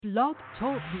Blog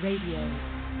Talk Radio.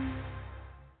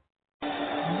 Good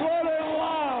and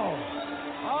loud.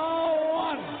 On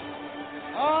one,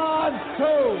 on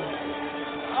two,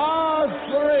 on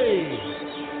three.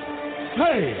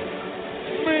 Take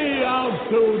me out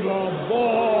to the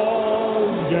ball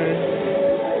game.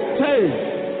 Take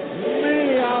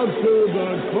me out to the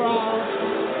crowd.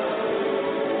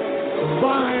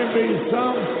 Buy me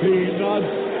some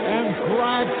peanuts and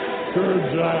Cracker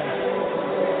Jack.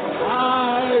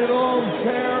 I don't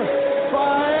care if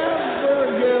I ever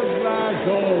get back.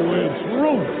 Oh, it's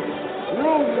root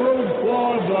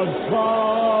for the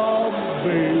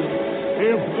Cubbies.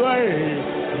 If they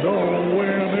don't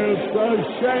win, it's a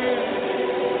shame.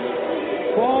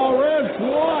 For it's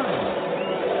 1,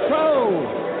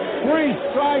 2, 3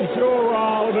 strikes, you're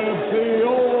out at the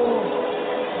old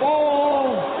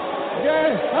ball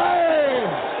game.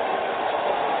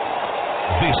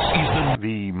 This is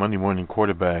the Monday Morning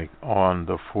Quarterback on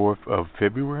the 4th of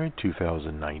February,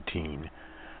 2019.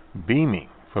 Beaming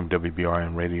from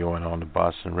WBRN Radio and on the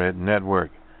Boston Red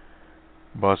Network.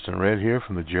 Boston Red here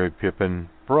from the Jerry Pippin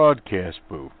broadcast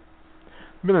booth.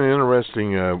 Been an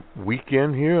interesting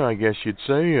weekend here, I guess you'd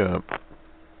say.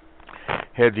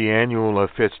 Had the annual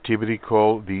festivity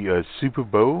called the Super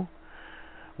Bowl.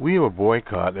 We have a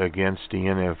boycott against the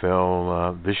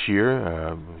NFL this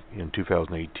year, in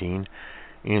 2018.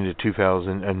 Into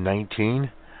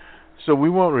 2019. So we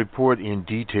won't report in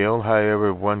detail,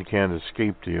 however one can't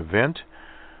escape the event.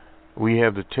 We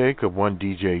have the take of one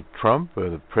DJ Trump,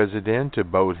 the president,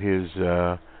 about his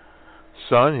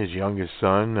son, his youngest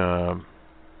son,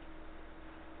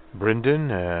 Brendan,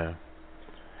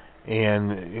 and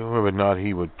whether or not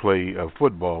he would play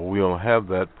football. We'll have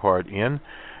that part in.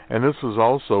 And this was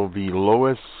also the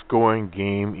lowest scoring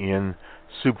game in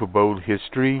Super Bowl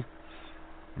history.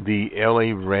 The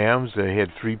LA Rams had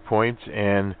 3 points,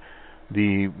 and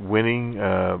the winning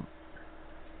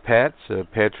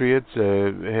Patriots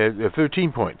had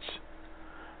 13 points.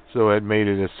 So that made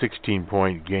it a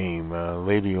 16-point game.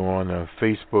 Lady on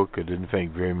Facebook didn't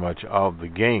think very much of the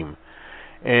game.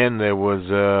 And there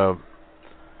was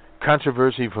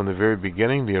controversy from the very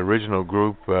beginning. The original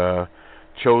group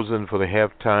chosen for the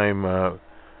halftime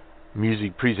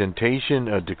music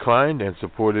presentation declined and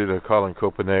supported Colin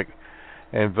Kaepernick.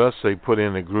 And thus they put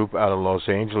in a group out of Los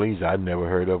Angeles I'd never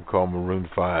heard of called Maroon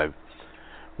 5.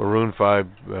 Maroon 5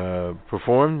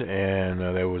 performed, and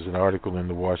there was an article in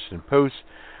the Washington Post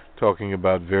talking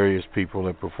about various people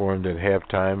that performed at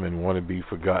halftime and want to be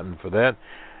forgotten for that.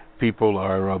 People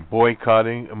are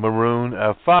boycotting Maroon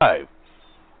 5.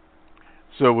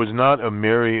 So it was not a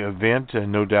merry event,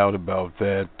 and no doubt about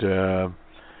that.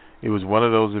 It was one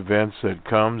of those events that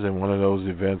comes and one of those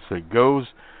events that goes.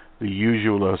 The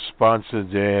usual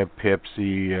sponsors there,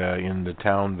 Pepsi in the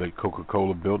town that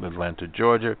Coca-Cola built in Atlanta,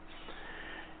 Georgia,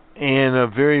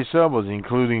 and various others,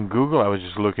 including Google. I was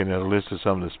just looking at a list of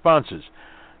some of the sponsors.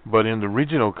 But in the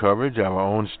regional coverage, our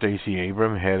own Stacey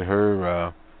Abrams had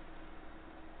her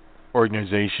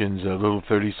organization's little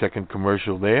 30-second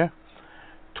commercial there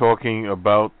talking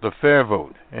about the fair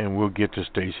vote. And we'll get to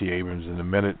Stacey Abrams in a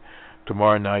minute.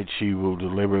 Tomorrow night she will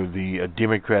deliver the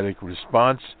Democratic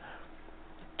response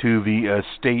to the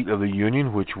State of the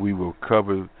Union, which we will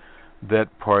cover that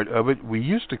part of it. We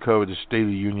used to cover the State of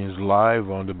the Unions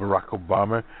live on the Barack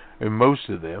Obama and most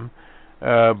of them,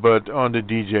 but on the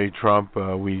DJ Trump,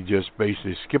 we just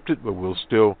basically skipped it, but we'll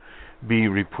still be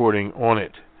reporting on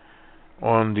it.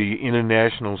 On the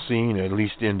international scene, at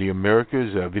least in the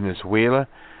Americas, Venezuela,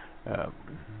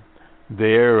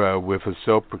 there with a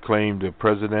self-proclaimed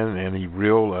president and a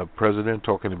real president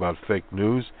talking about fake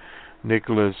news,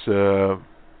 Nicolas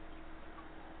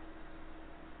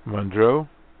Mundro,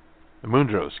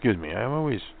 excuse me. I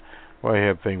always I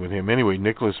have a thing with him. Anyway,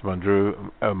 Nicolas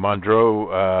Maduro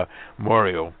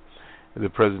Muriel, the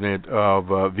president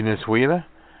of Venezuela,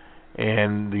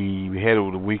 and we had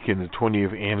over the weekend the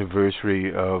 20th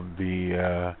anniversary of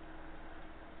the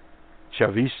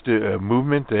Chavista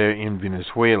movement there in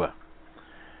Venezuela.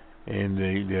 And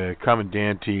the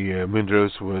Comandante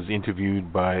Mundros was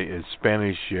interviewed by a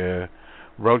Spanish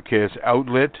broadcast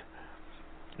outlet,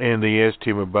 and they asked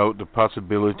him about the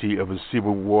possibility of a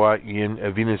civil war in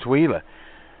Venezuela.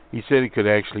 He said it could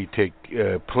actually take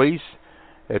place.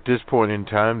 At this point in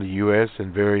time, the U.S.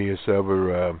 and various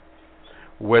other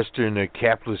Western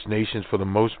capitalist nations, for the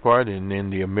most part, and in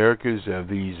the Americas,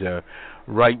 these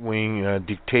right-wing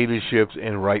dictatorships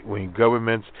and right-wing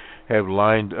governments have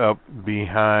lined up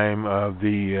behind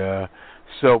the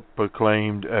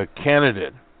self-proclaimed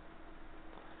candidate.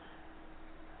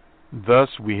 Thus,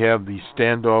 we have the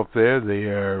standoff there. They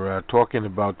are talking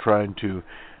about trying to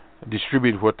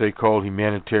distribute what they call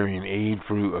humanitarian aid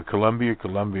through Colombia.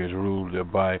 Colombia is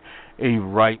ruled by a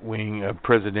right-wing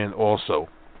president also.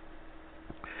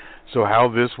 So how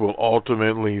this will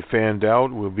ultimately fan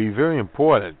out will be very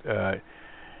important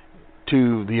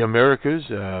to the Americas.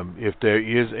 If there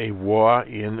is a war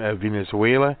in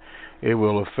Venezuela, it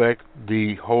will affect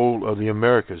the whole of the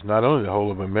Americas, not only the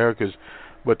whole of Americas,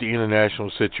 but the international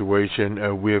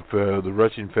situation with the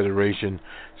Russian Federation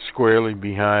squarely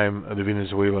behind the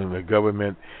Venezuelan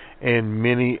government and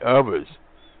many others,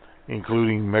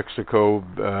 including Mexico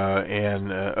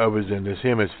and others in this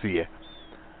hemisphere.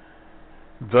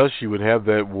 Thus, you would have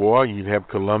that war. You'd have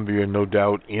Colombia, no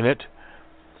doubt, in it.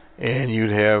 And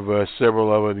you'd have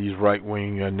several of these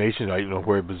right-wing nations. I don't know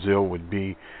where Brazil would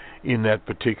be in that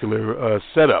particular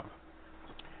setup.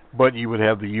 But you would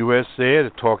have the U.S. there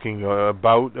talking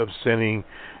about of sending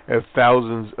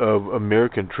thousands of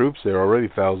American troops. There are already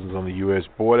thousands on the U.S.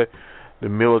 border. The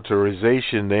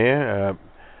militarization there.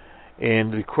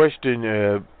 And the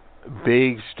question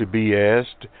begs to be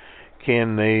asked,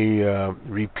 can they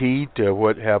repeat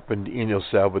what happened in El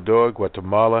Salvador,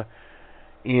 Guatemala,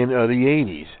 in the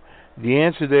 80s? The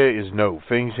answer there is no.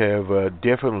 Things have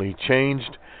definitely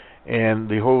changed, and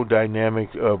the whole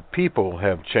dynamic of people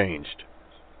have changed,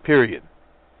 period.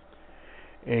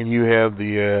 And you have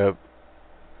the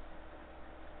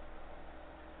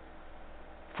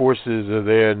forces are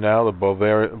there now, the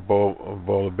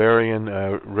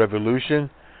Bolivarian Revolution.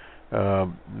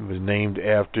 Was named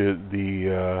after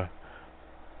the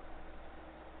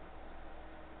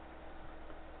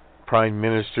Prime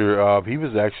Minister of, he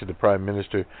was actually the Prime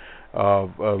Minister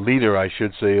of, leader, I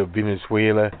should say, of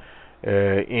Venezuela,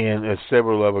 and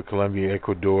several other, Colombia,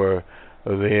 Ecuador,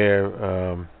 there.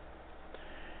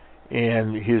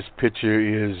 And his picture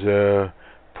is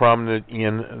prominent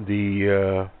in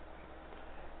the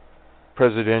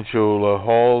presidential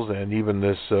halls, and even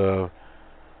this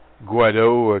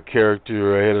Guaido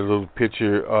character had a little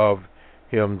picture of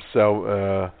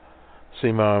himself,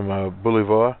 Simon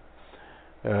Bolivar.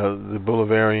 The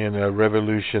Bolivarian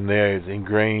Revolution there is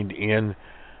ingrained in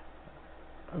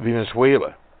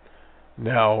Venezuela.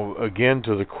 Now, again,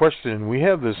 to the question, we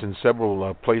have this in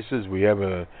several places. We have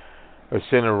a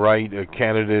center-right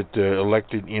candidate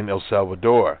elected in El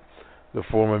Salvador, the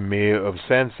former mayor of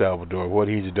San Salvador. What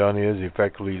he's done is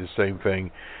effectively the same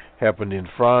thing happened in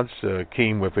France,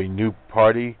 came with a new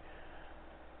party,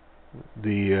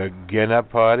 the GENA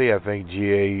party, I think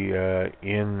G-A-N-A,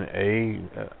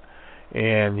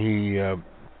 and he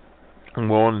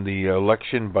won the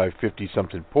election by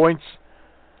 50-something points.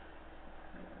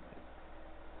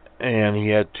 And he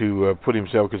had to put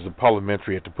himself, because the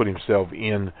parliamentary had to put himself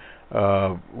in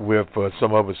with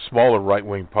some of the smaller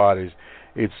right-wing parties.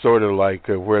 It's sort of like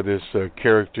where this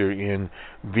character in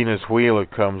Venezuela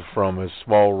comes from, a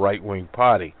small right-wing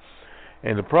party.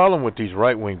 And the problem with these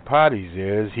right-wing parties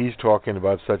is he's talking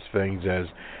about such things as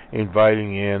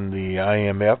inviting in the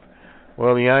IMF.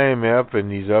 Well, the IMF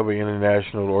and these other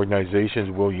international organizations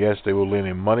will, yes, they will lend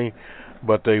him money,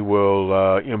 but they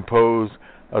will impose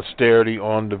austerity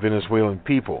on the Venezuelan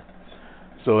people.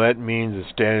 So that means a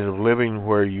standard of living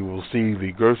where you will see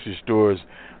the grocery stores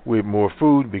with more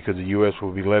food, because the U.S.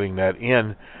 will be letting that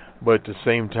in, but at the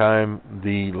same time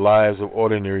the lives of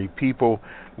ordinary people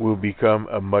will become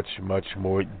much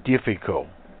more difficult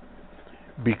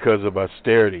because of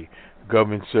austerity.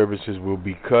 Government services will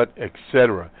be cut,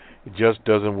 etc. It just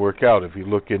doesn't work out. If you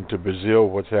look into Brazil,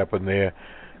 what's happened there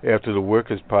after the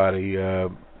Workers' Party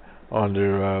under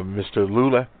Mr.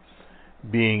 Lula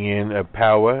being in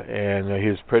power, and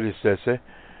his predecessor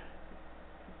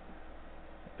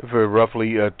for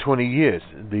roughly 20 years.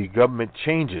 The government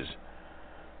changes,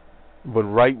 but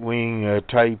right-wing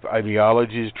type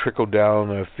ideologies,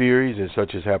 trickle-down theories, as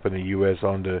such as happened in the U.S.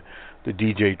 under the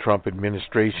DJ Trump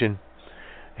administration,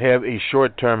 have a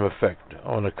short-term effect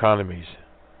on economies.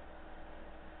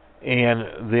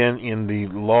 And then in the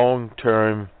long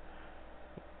term,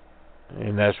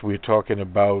 and that's we're talking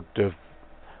about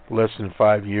less than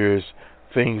 5 years,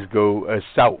 things go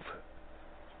south.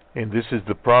 And this is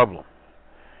the problem.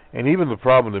 And even the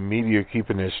problem, the media are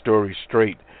keeping their story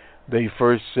straight. They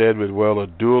first said with, well, a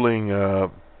dueling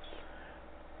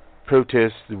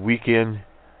protest the weekend.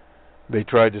 They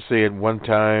tried to say at one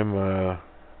time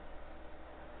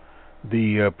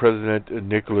the President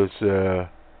Nicolas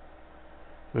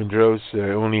Maduro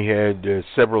only had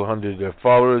several hundred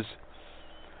followers.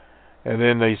 And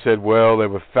then they said, well, there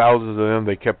were thousands of them.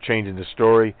 They kept changing the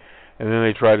story. And then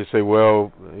they tried to say,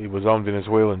 well, it was on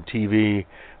Venezuelan TV.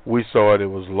 We saw it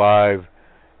was live.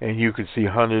 And you could see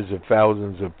hundreds of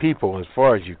thousands of people, as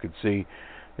far as you could see.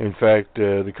 In fact,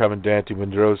 the Comandante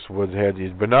Mendros had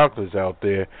his binoculars out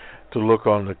there to look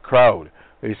on the crowd.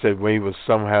 They said he was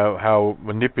somehow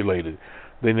manipulated.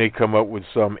 Then they come up with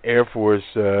some Air Force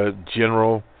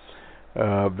general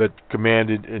that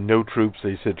commanded no troops.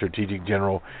 They said strategic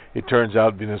general. It turns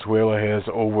out Venezuela has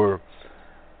over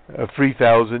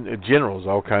 3,000 generals,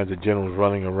 all kinds of generals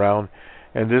running around.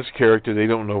 And this character, they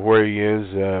don't know where he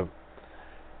is.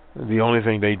 The only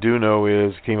thing they do know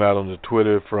is, came out on the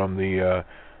Twitter from the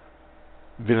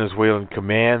Venezuelan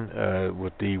command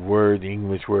with the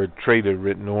English word traitor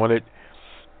written on it.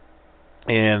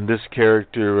 And this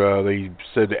character, they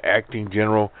said the acting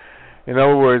general. In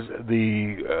other words,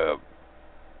 the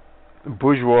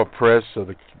bourgeois press or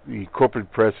the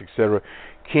corporate press, etc.,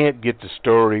 can't get the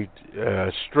story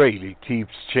straight. It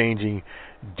keeps changing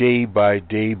day by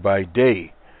day by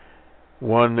day.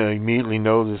 One immediately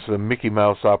knows it's a Mickey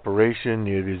Mouse operation.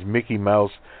 It is Mickey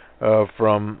Mouse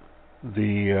from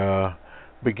the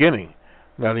beginning.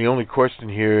 Now, the only question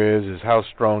here is how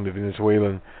strong the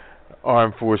Venezuelan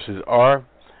armed forces are.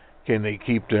 Can they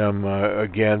keep them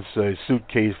against a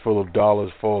suitcase full of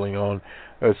dollars falling on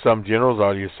some generals,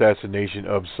 or the assassination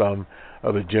of some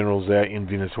of the generals there in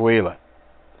Venezuela?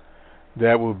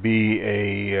 That will be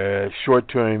a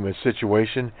short-term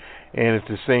situation, and at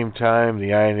the same time,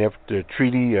 the INF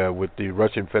treaty with the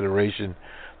Russian Federation,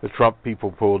 the Trump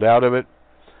people pulled out of it.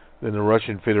 Then the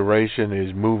Russian Federation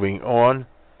is moving on.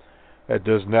 That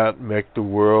does not make the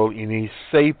world any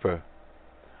safer.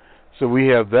 So we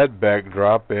have that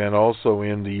backdrop, and also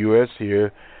in the U.S.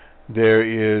 here, there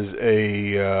is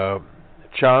a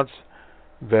chance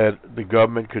that the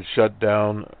government could shut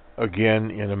down again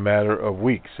in a matter of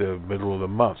weeks, middle of the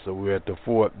month. So we're at the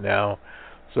 4th now.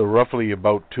 So roughly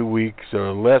about 2 weeks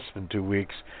or less than 2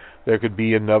 weeks, there could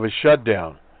be another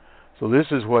shutdown. So this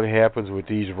is what happens with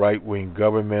these right-wing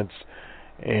governments,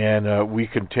 and we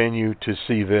continue to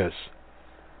see this.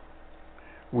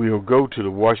 We'll go to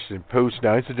the Washington Post.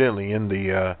 Now, incidentally, in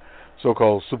the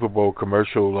so-called Super Bowl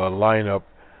commercial lineup,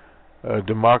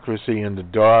 Democracy in the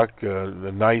Dark,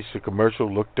 the nice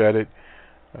commercial, looked at it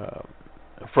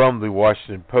from the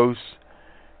Washington Post,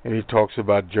 and it talks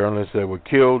about journalists that were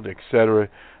killed, etc.,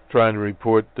 trying to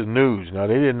report the news. Now,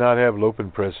 they did not have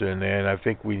Lopenpresser in there, and I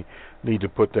think we need to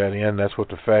put that in. That's what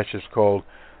the fascists called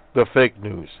the fake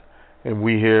news, and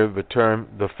we hear the term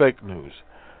the fake news.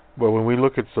 But when we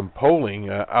look at some polling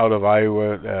out of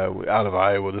Iowa,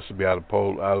 this will be out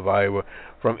of Iowa,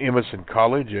 from Emerson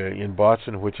College in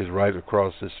Boston, which is right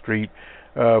across the street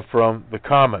from the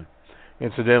Common.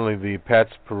 Incidentally, the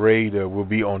Pats Parade will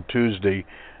be on Tuesday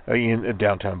in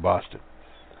downtown Boston.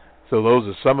 So those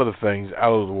are some of the things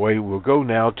out of the way. We'll go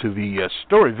now to the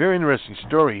story, very interesting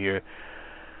story here,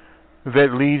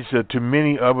 that leads to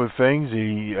many other things.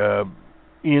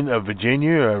 In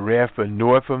Virginia, Ralph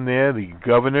Northam there, the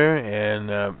governor,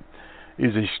 and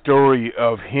is a story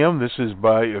of him. This is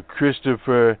by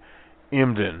Christopher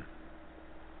Emden.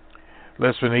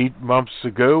 Less than 8 months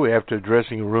ago, after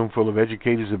addressing a room full of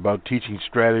educators about teaching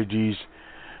strategies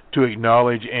to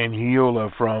acknowledge and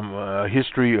heal from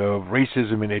history of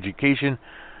racism in education,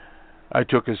 I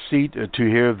took a seat to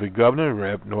hear the governor,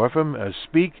 Ralph Northam,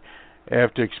 speak.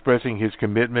 After expressing his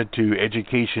commitment to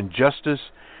education justice,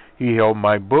 he held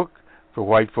my book, For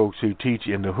White Folks Who Teach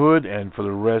in the Hood, and for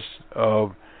the rest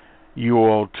of you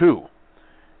all too,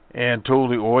 and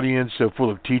told the audience full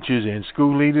of teachers and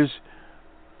school leaders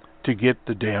to get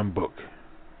the damn book.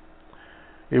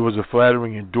 It was a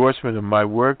flattering endorsement of my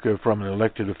work from an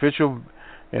elected official,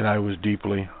 and I was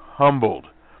deeply humbled.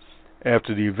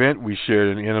 After the event, we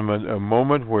shared an intimate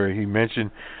moment where he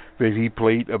mentioned that he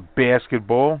played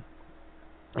basketball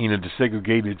in a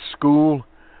desegregated school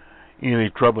in a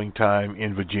troubling time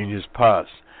in Virginia's past.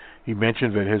 He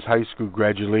mentioned that his high school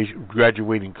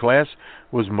graduating class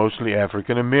was mostly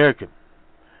African American.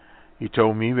 He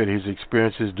told me that his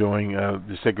experiences during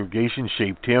the segregation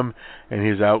shaped him and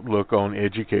his outlook on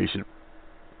education.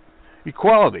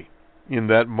 Equality. In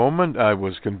that moment, I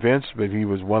was convinced that he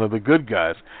was one of the good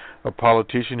guys, a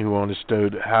politician who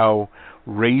understood how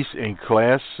race and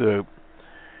class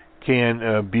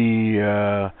can be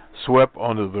swept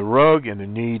under the rug, and the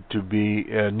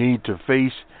need to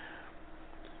face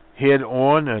head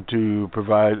on to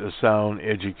provide a sound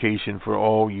education for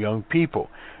all young people.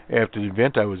 After the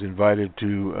event, I was invited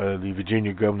to the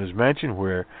Virginia Governor's Mansion,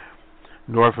 where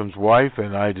Northam's wife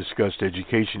and I discussed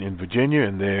education in Virginia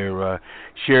and their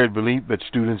shared belief that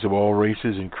students of all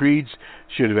races and creeds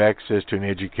should have access to an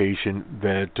education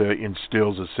that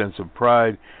instills a sense of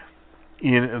pride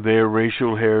in their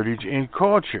racial heritage and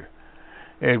culture.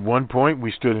 At one point,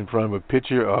 we stood in front of a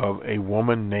picture of a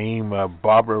woman named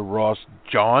Barbara Ross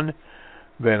John,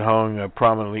 that hung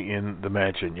prominently in the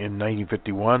mansion. In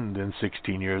 1951, then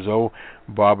 16 years old,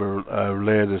 Barbara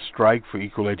led a strike for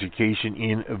equal education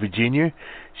in Virginia.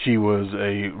 She was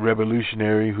a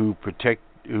revolutionary whose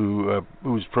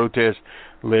protest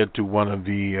led to one of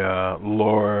the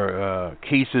law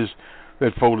cases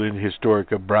that folded in historic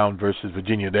Brown versus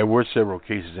Virginia. There were several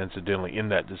cases, incidentally, in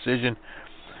that decision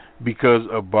because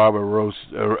of Barbara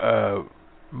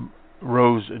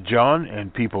Rose John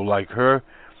and people like her.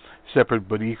 Separate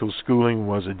but equal schooling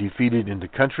was defeated in the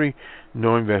country.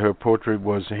 Knowing that her portrait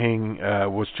was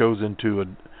chosen to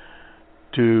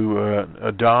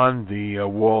adorn the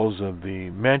walls of the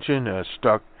mansion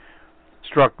struck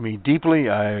me deeply.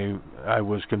 I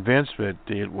was convinced that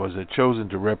it was chosen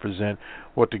to represent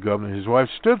what the governor and his wife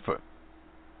stood for.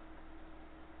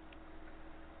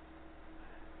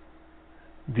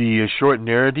 The short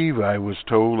narrative I was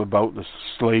told about the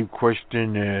slave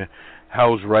question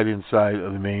housed right inside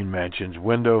of the main mansion's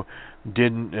window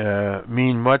didn't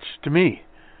mean much to me.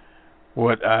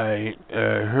 What I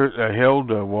held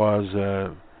was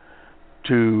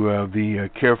to the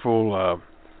careful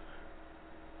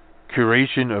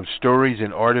curation of stories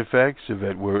and artifacts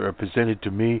that were presented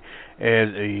to me as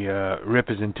a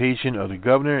representation of the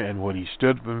governor and what he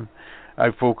stood for.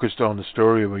 I focused on the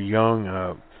story of a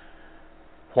young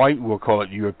white, we'll call it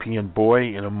European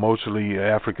boy in a mostly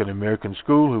African American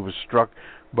school who was struck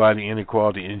by the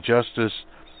inequality and injustice,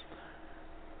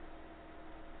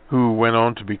 who went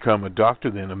on to become a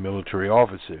doctor, then a military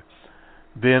officer,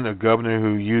 then a governor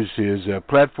who used his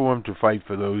platform to fight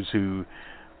for those who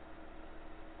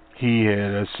he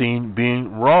had seen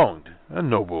being wronged. A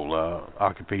noble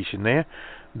occupation there.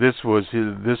 This was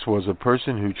a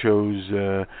person who chose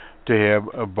to have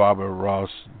a Barbara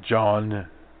Ross John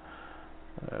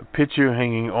picture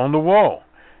hanging on the wall.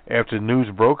 After the news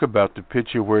broke about the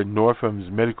picture where Northam's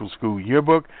medical school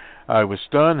yearbook, I was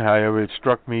stunned. However, it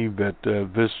struck me that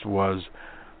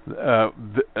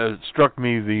struck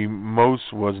me the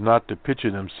most was not the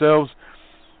picture themselves,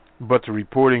 but the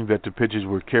reporting that the pictures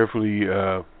were carefully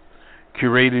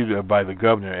curated by the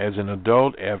governor. As an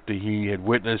adult, after he had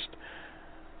witnessed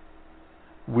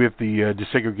with the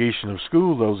desegregation of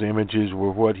school, those images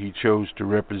were what he chose to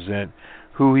represent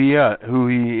who he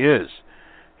is.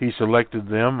 He selected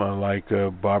them like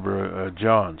Barbara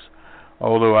Johns.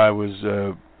 Although I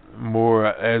was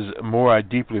more I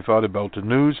deeply thought about the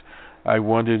news, I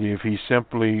wondered if he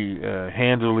simply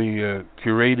handily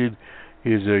curated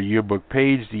his yearbook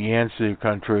page. The answer,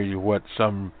 contrary to what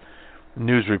some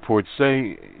news reports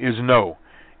say, is no.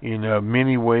 In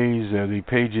many ways, the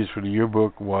pages for the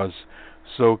yearbook was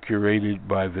so curated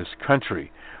by this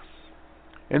country.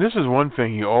 And this is one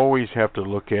thing you always have to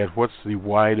look at. What's the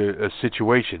wider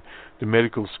situation? The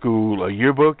medical school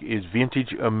yearbook is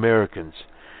vintage Americans.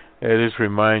 This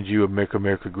reminds you of Make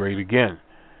America Great Again.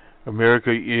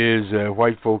 America is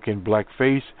white folk in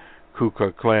blackface, Ku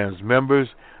Klux Klan's members,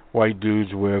 white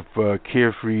dudes with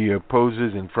carefree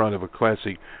poses in front of a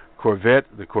classic Corvette.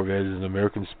 The Corvette is an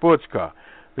American sports car.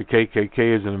 The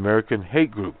KKK is an American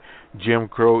hate group. Jim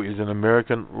Crow is an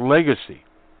American legacy.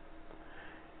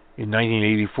 In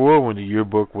 1984, when the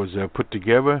yearbook was put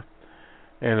together,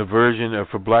 and a version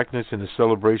for blackness and the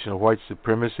celebration of white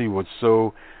supremacy was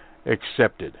so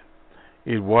accepted,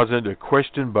 it wasn't a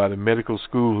question by the medical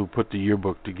school who put the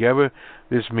yearbook together.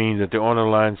 This means that the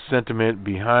underlying sentiment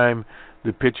behind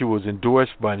the picture was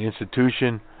endorsed by an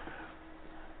institution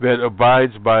that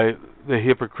abides by the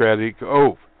Hippocratic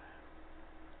Oath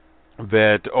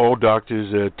that all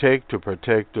doctors take to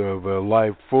protect of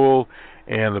life full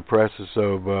and the process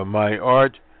of my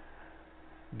art,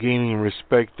 gaining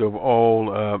respect of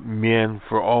all men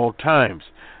for all times.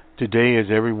 Today, as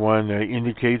everyone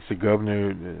indicates, the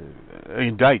governor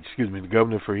indicts, the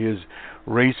governor for his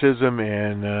racism,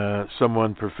 and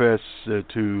someone professed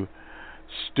to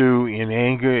stew in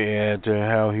anger at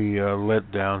how he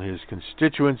let down his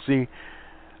constituency.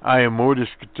 I am more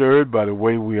disturbed by the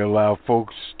way we allow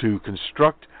folks to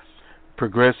construct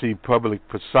progressive public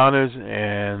personas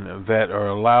and that are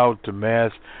allowed to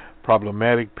mask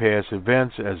problematic past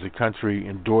events as the country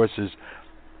endorses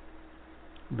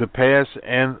the past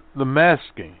and the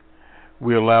masking.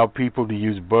 We allow people to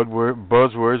use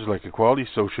buzzwords like equality,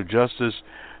 social justice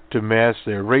to mask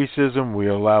their racism. We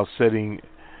allow sitting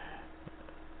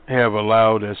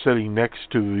next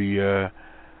to the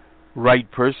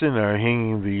right person or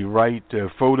hanging the right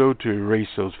photo to erase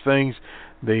those things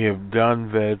they have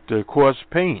done that cause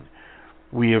pain.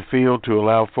 We have failed to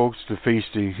allow folks to face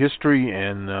the history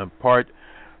and part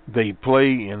they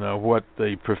play in what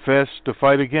they profess to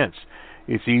fight against.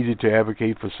 It's easy to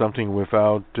advocate for something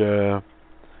without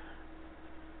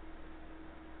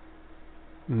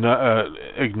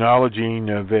acknowledging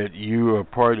that you are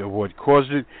part of what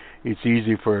caused it. It's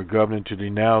easy for a governor to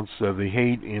denounce the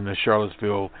hate in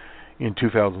Charlottesville in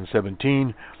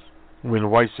 2017 when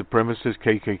white supremacists,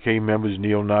 KKK members,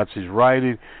 neo-Nazis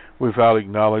rioted without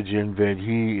acknowledging that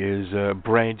he is a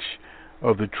branch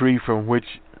of the tree from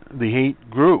which the hate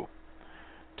grew.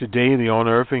 Today, the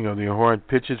unearthing of the abhorrent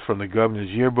pictures from the governor's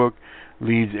yearbook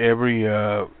leads every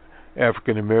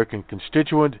African-American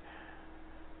constituent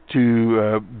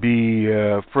to be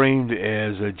framed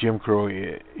as a Jim Crow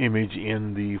image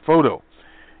in the photo.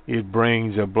 It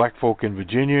brings black folk in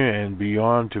Virginia and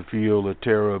beyond to feel the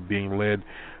terror of being led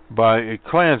by a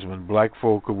Klansman. Black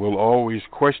folk will always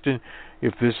question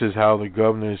if this is how the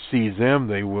governor sees them.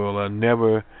 They will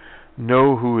never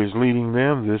know who is leading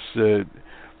them.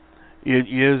 It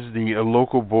is the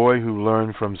local boy who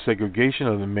learned from segregation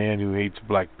of the man who hates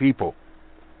black people.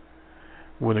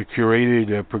 When a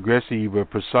curated progressive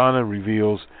persona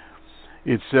reveals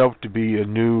itself to be a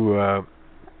new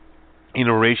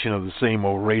iteration of the same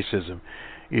old racism,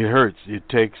 it hurts. It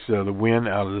takes the wind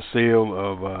out of the sail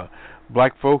of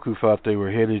black folk who thought they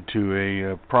were headed to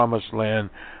a promised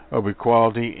land of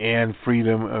equality and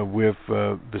freedom with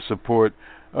the support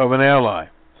of an ally.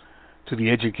 To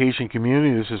the education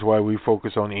community, this is why we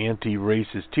focus on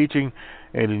anti-racist teaching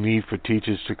and the need for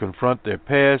teachers to confront their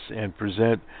past and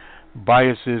present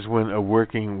biases when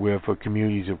working with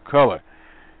communities of color.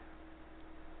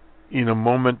 In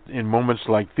moments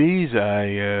like these,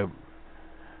 I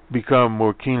become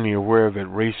more keenly aware that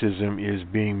racism is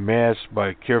being masked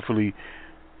by carefully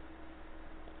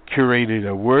curated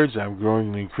words. I'm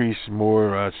growing increasingly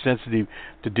more sensitive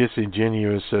to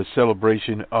disingenuous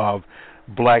celebration of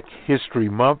Black History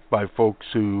Month by folks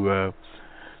who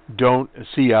don't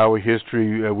see our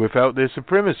history without their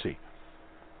supremacy.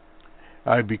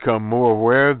 I've become more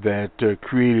aware that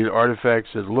created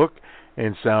artifacts that look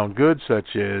and sound good,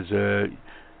 such as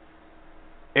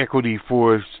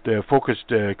equity-focused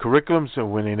curriculums,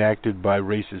 when enacted by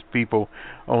racist people,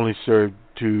 only serve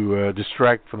to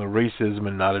distract from the racism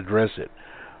and not address it.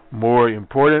 More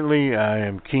importantly, I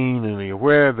am keenly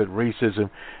aware that racism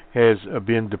has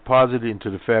been deposited into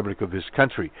the fabric of this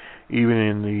country. Even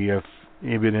in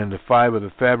the fiber of the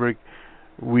fabric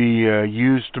we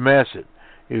use to mask it.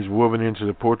 Is woven into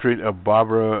the portrait of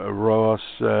Barbara Ross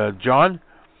John,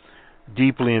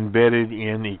 deeply embedded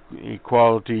in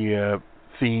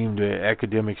equality-themed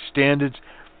academic standards,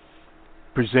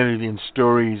 presented in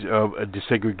stories of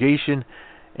desegregation,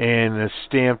 and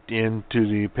stamped into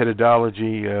the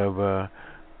pedagoggy of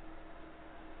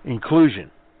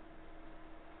inclusion.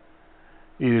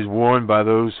 It is worn by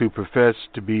those who profess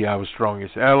to be our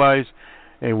strongest allies,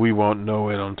 and we won't know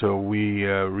it until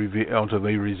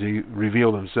they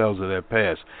reveal themselves of their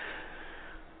past.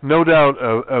 No doubt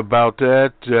about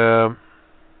that.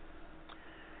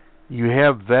 You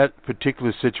have that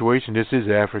particular situation. This is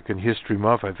African History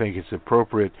Month. I think it's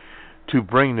appropriate to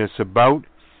bring this about.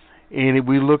 And if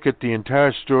we look at the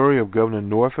entire story of Governor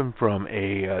Northam from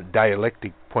a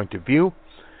dialectic point of view,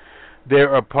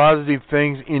 there are positive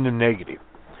things in the negative.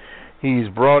 He's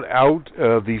brought out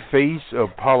the face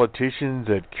of politicians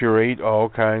that curate all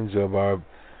kinds of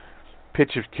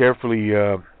pictures, carefully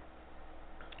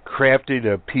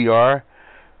crafted PR,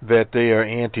 that they are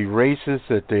anti-racist,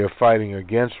 that they are fighting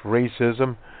against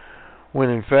racism, when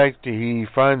in fact he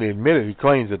finally admitted, he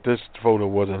claims that this photo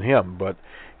wasn't him, but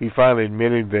he finally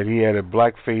admitted that he had a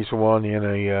blackface on in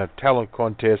a talent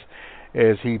contest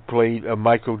as he played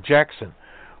Michael Jackson.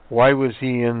 Why was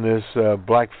he in this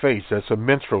blackface? That's a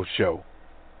minstrel show.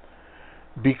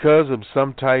 Because of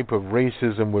some type of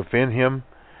racism within him,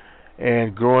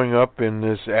 and growing up in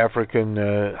this African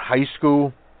high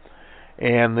school,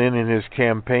 and then in his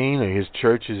campaign, his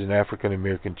church is an African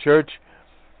American church,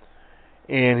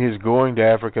 and his going to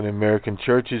African American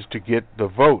churches to get the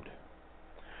vote.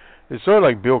 It's sort of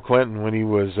like Bill Clinton when he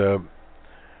was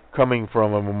coming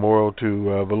from a memorial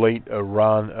to the late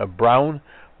Ron Brown.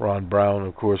 Ron Brown,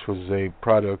 of course, was a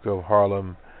product of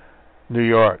Harlem, New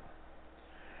York,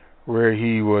 where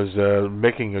he was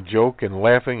making a joke and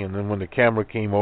laughing, and then when the camera came over,